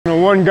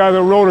One guy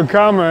that wrote a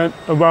comment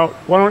about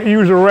why don't you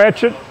use a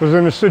ratchet was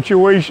in a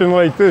situation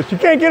like this. You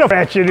can't get a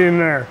ratchet in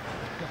there.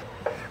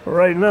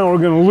 Right now we're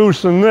going to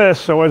loosen this,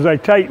 so as I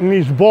tighten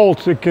these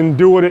bolts it can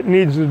do what it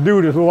needs to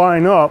do to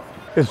line up.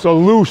 It's a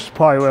loose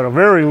pilot, a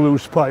very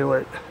loose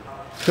pilot.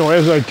 So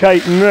as I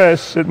tighten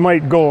this, it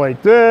might go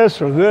like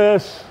this or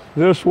this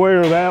way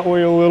or that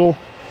way a little.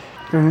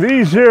 And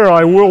these here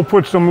I will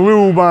put some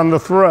lube on the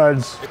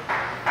threads.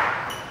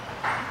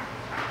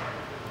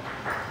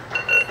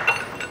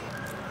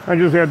 I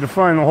just had to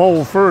find the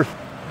hole first.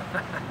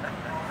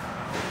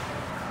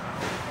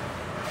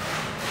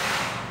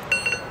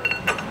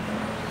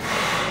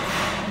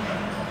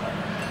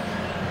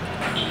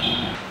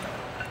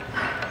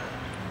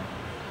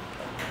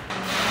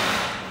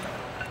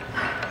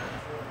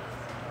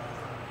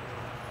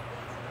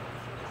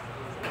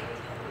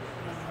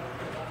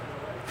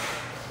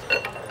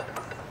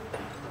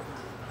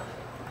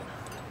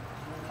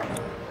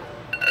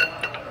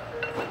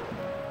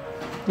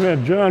 Yeah,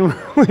 John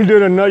really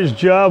did a nice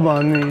job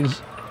on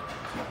these.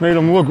 Made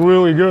them look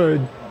really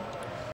good.